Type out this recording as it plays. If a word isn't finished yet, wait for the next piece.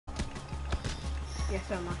Yes,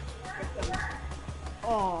 sir, man. Yes, sir, man.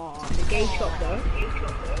 Oh, the gay shot though.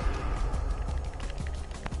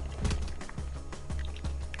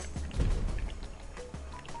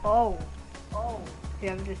 Oh. Oh.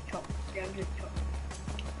 Yeah, I'm just chopped. Yeah, I'm just chopped.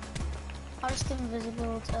 I was still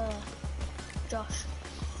invisible to Josh.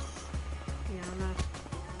 Yeah, I know.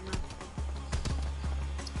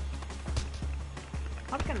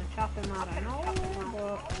 I'm gonna chop him out, I know,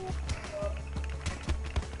 but...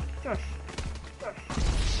 Josh.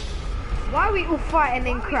 Why are we all fighting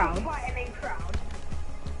in crowds?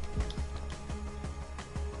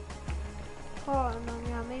 Oh, no,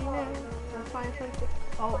 yeah, maybe I'm find something.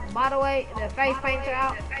 Oh, by the way, the face painter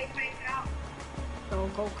out. So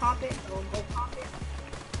go cop it.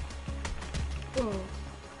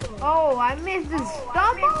 Oh, I missed the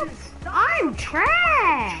stumble. I'm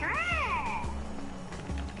trash.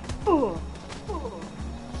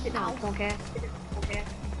 Sit down, okay?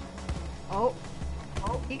 Oh,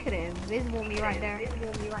 he could have invisible me right there.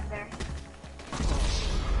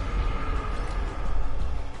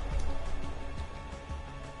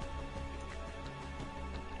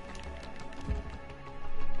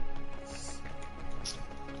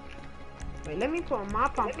 Wait, let me put my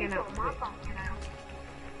pumpkin out.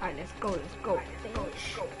 Alright, let's go.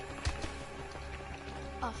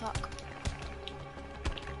 Oh fuck.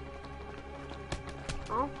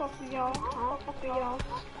 I don't fuck with y'all.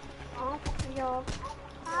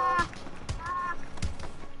 Ah.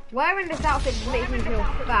 Wearing this outfit just makes me feel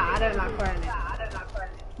fat. I don't like wearing it.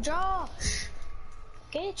 Josh!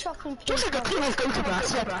 Get your chopping please.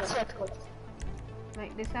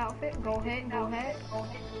 Like this outfit? Go ahead.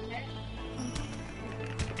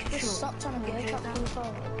 Just stop trying to get your chopping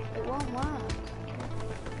people. It won't work.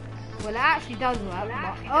 Well, it actually does work.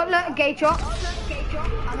 But... Oh, look, gay chop.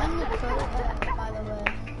 I'm in the pro by the way.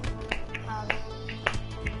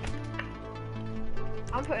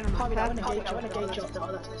 I'm putting on my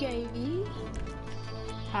first. Gay.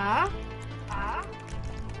 Huh?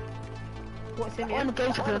 What's in it? I'm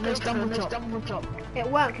going to put a double chop. It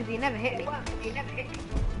worked because he never hit me.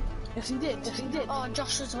 Yes, he did. Oh,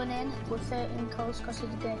 Josh was winning with 13 kills because he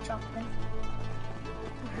did gay chopping.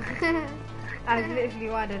 That's literally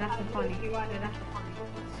why that's so funny.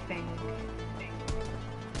 Thing.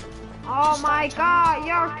 Oh my god,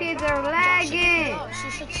 your kids are lagging!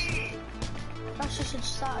 Josh, you should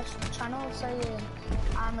start a channel saying,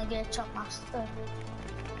 I'm a gay chop master.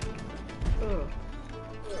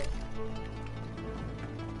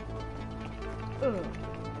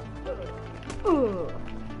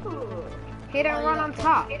 Hit and run on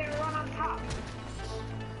top.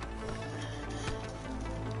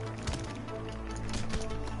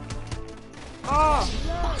 Oh!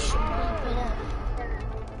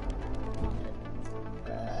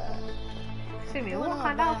 Simi, what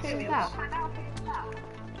kind of outfit is that?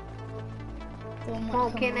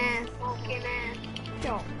 Pumpkin ass.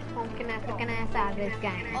 Yo, pumpkin ass looking ass out of this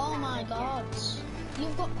game. Oh my god.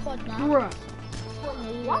 You've got quad now. Bruh.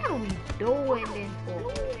 What are we doing this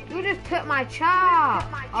for? You just took my chop.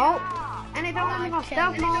 Oh, and it don't let me go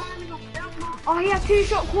stealth mode. Oh, he has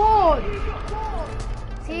 2-shot quad.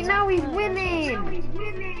 See, now he's winning.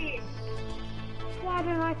 Why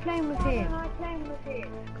don't I play with him?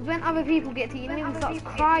 Because when other people get to you, he starts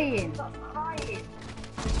crying.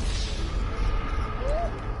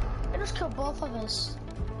 It just killed both of us.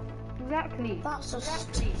 Exactly. That's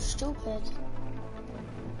just stupid.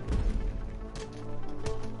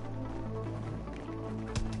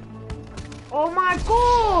 Oh my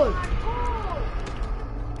god!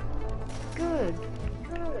 Good.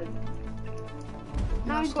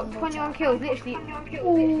 Now he's got 21 kills, literally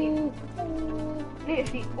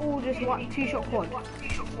all just one 2-shot quad.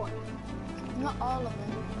 Not all of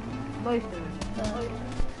them. Most of them.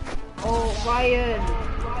 Oh, Ryan.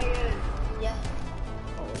 Yeah.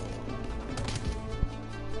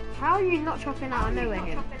 How are you not chopping out of nowhere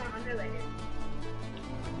him?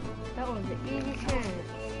 That was an easy chance.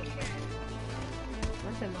 I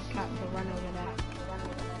said my cat to run over there.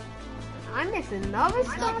 I missed another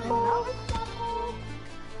stumble.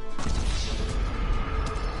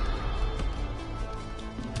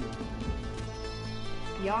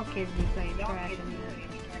 Y'all kids be playing trash in there.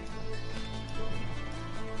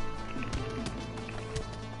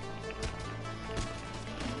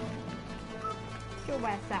 Get your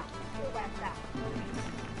ass out.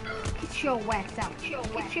 Get your ass out.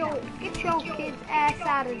 Get your kid's ass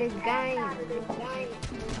out of this game.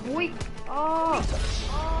 Weak. Oh.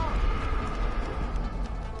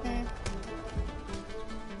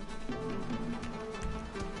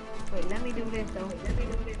 Wait, let me do this though.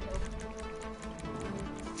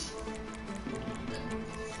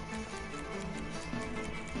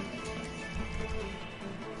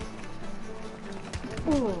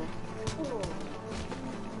 Ooh.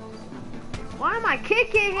 Why am I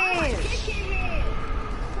kicking him?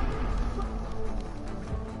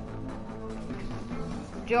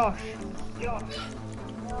 Josh.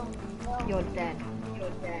 You're dead.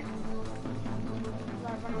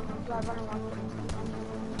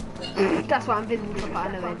 That's why I'm visible to I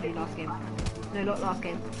know Andrew last game. No, not last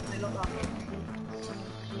game. Can't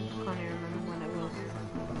even remember when it was.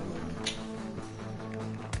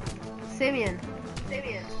 Simeon.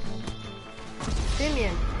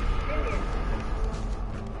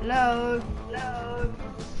 Hello.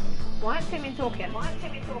 Why isn't Simeon talking?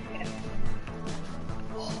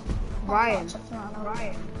 Ryan.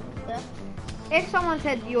 Yeah. If someone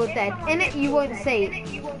said you're dead, in it you won't say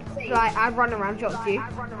like I'd run around shots you.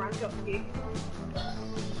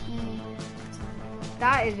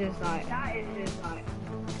 That is just like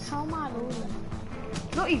How am I losing?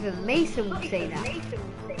 not even Mason would say that.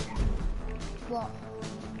 What?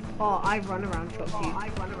 Oh, I run around shots you.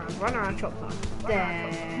 Run around shots are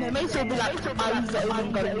dead. No, Mason will be like, I'm the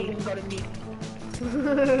only got me.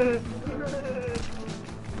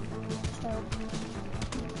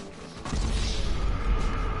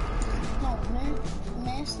 No,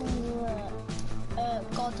 Mason's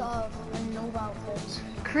god of a noob outfits.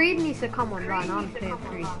 Creed needs to come online. I'm playing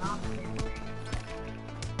Creed. I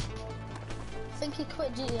think he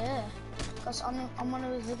quit GTA because on one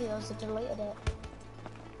of his videos they deleted it.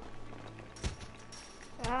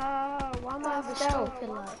 Why am I That was stealth? stupid,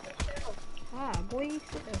 like. Boy, you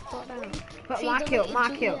sit there, fuck down. But If he my kill, deleted my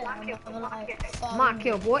GTA, kill. I'm gonna, like, My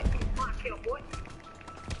kill, boy.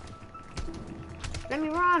 Let me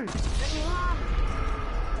run.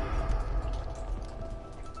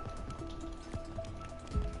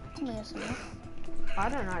 Come here, son. I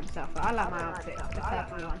don't like this outfit. I like my outfit. Just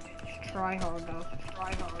have me on. Just try hard though.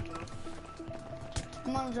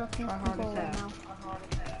 I'm not joking. Try I'm hard as cool right hell. now.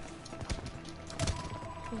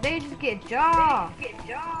 They just get jaw.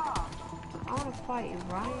 I wanna fight you,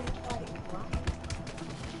 Ryan.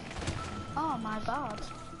 Oh my god.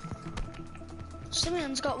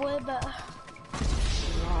 Simeon's got way better.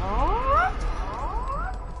 What?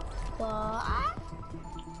 What?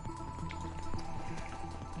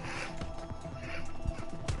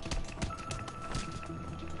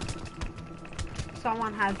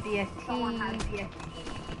 Someone has BST.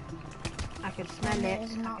 I can smell it.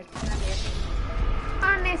 It's not.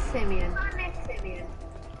 And it's Simeon.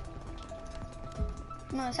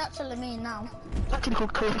 No, it's actually me now. Actually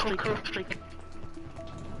called Curve Streak.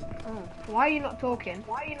 Oh. Why are you not talking?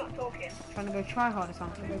 Trying to go try hard or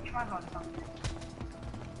something.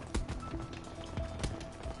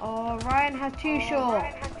 Oh, Ryan has too short.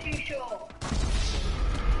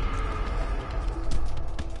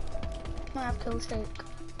 I have kill streak.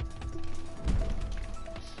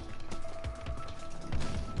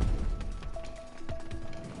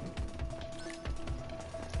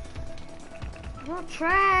 Not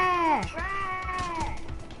trash.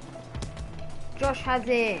 Josh has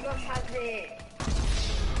it.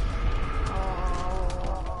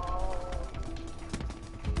 Oh.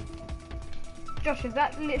 Josh, is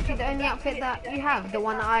that literally the only outfit that you have? The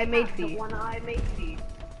one that I made for you?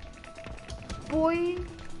 Boy,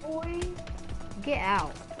 get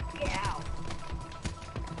out.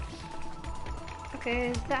 Okay,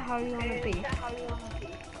 is that how you want to be?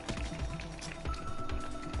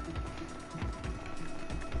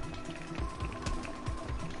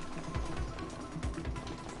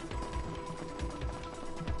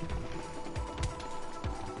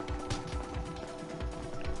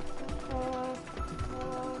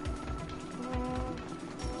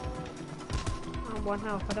 I'm 1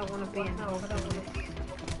 health. I don't want to be involved in this.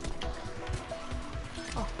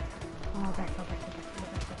 Oh, back.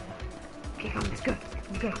 Okay, come on, let's go.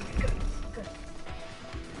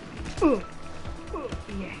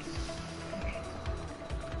 Yes.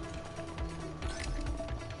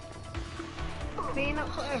 Clean up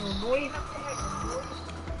forever, boy.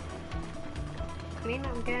 Clean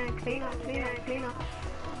up, gang. Clean up.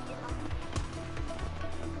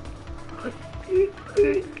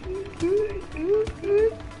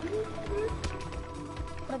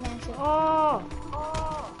 What against it? Oh!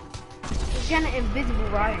 It's kinda invisible,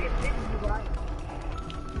 right?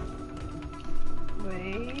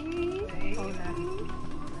 Wait. Hold on.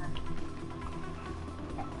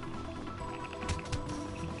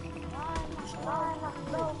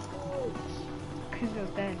 Cause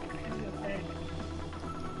you're dead.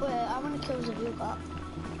 Wait, how many kills have you got?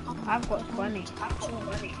 I've got 20.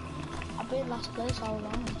 I've been last place all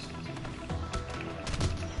along.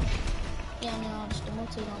 Yeah, no, I just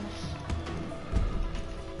demoted on it.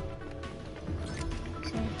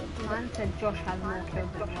 Man said Josh has more kills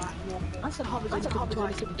than White. I said Harvey's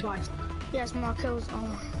only killed me twice. Yes, more kills.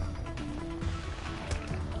 Oh.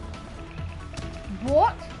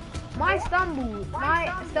 What? My stumble,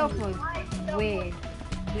 my stealth was weird.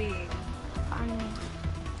 Weird. I know.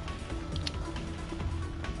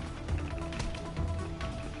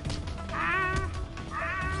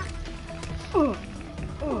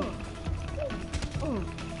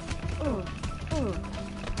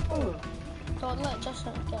 Don't let Josh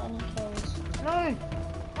get any kills. No.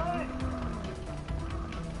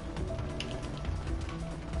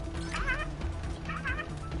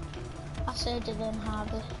 I saved it in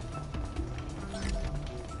Harvey.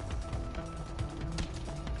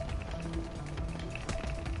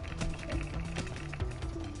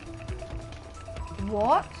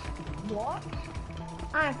 What? What?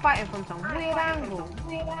 I'm fighting from some weird angle.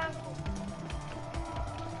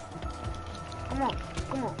 Come on,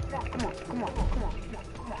 come on, come on, come on, come on, come on.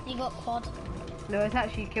 You got quad. No, it's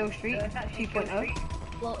actually kill streak.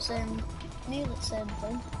 2.0. Well, same. Nearly the same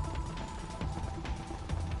thing.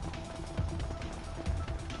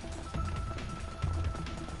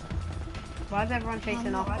 Why is everyone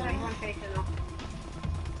chasing after me?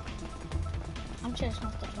 I'm chasing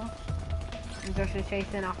after Josh. And Josh is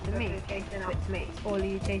chasing after me. It's me. All of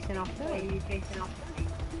you chasing after me.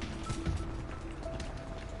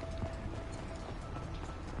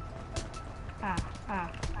 Ah.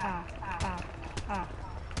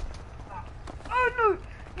 Oh no!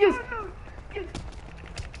 Yes!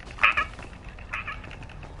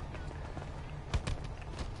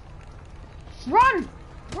 Run!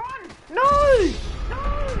 Run! No! No!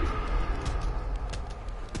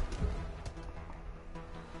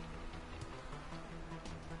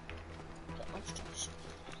 Get off Josh.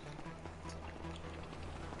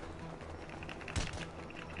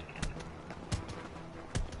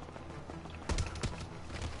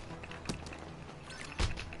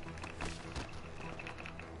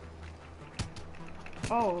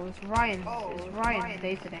 Oh, it's Ryan. It's Ryan's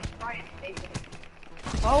day today.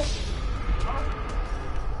 Oh!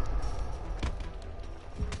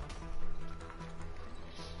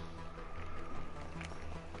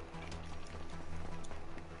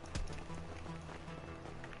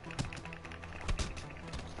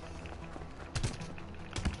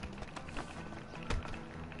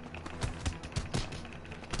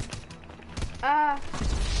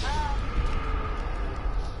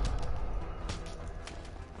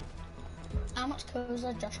 How much kills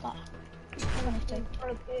has Josh got? 22.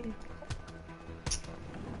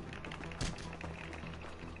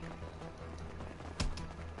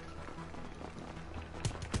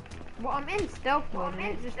 Well, I'm in stealth mode and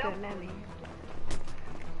it just don't let me.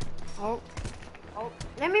 Oh.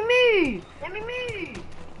 Let me move!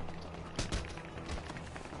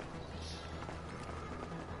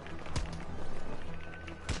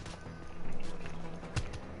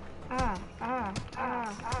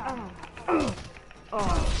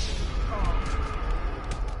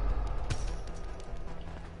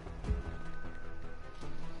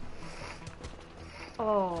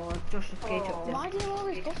 Oh, Josh's gauge up there. Why do you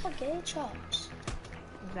always go for gauge shots?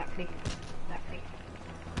 Exactly.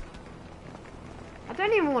 I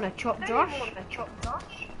don't even want to chop Josh.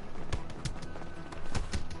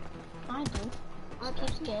 I do. I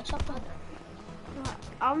keep gauge chopping.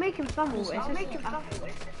 I'll make him stumble.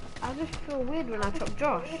 I just feel weird when I chop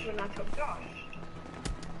Josh.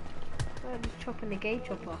 I'm just chopping the gauge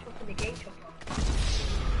chopper.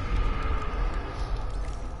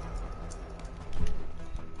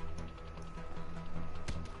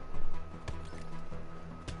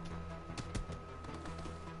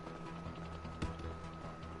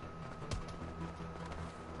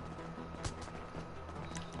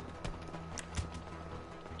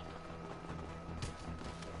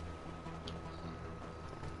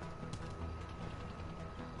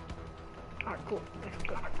 Alright, cool. Let's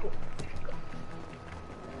go.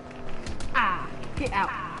 Ah, get out.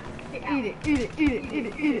 Eat it.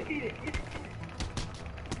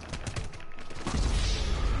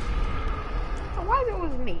 Oh, why is it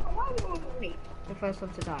always me? The first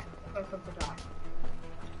one to die.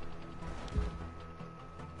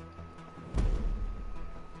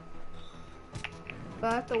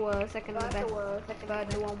 First the worst, second the best, third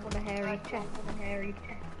the one with a hairy chest.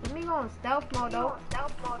 Let me go on stealth mode though.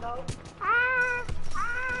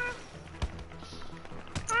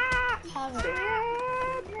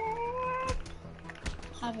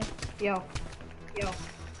 Harvey. Yo.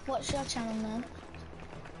 What's your channel name?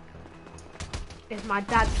 It's my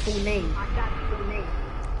dad's full name.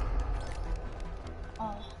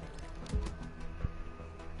 Oh.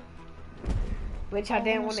 Which I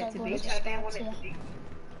didn't want it to be.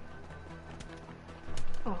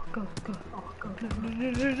 Oh, go, go, oh, go.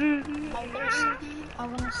 I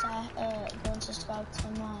wanna say, going to Scout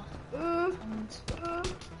tomorrow.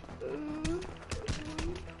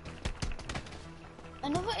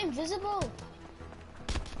 And another invisible.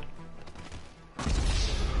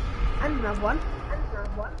 And another one.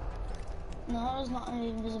 No, that was not an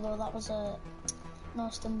invisible. That was a no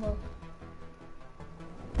stumble.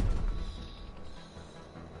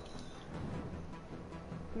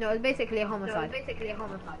 No, it's basically a homicide.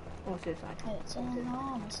 Or suicide. It's an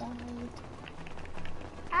homicide.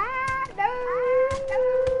 Ah, no!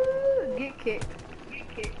 Get kicked.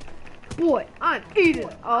 Boy, I'm eating.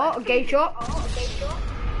 Oh, a gay shot.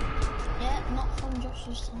 Yeah, not from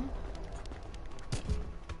Josh's time.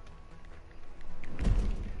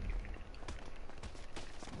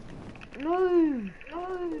 No.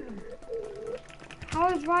 How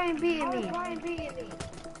is Ryan beating me?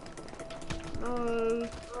 No.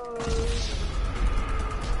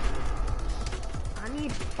 I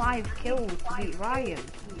need 5 kills to beat Ryan.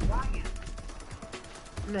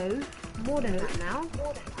 No, more than that now.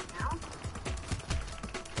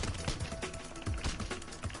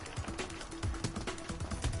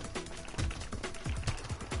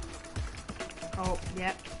 Oh,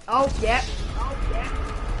 yep. Oh, yep.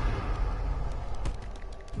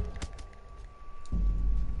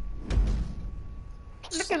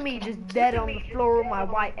 Look at me just dead on the floor with my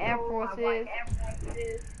white Air Forces.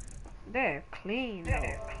 They're clean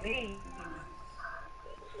though.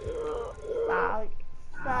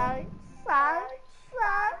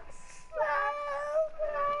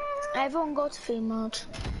 Everyone go to free mode.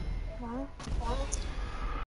 Sorry.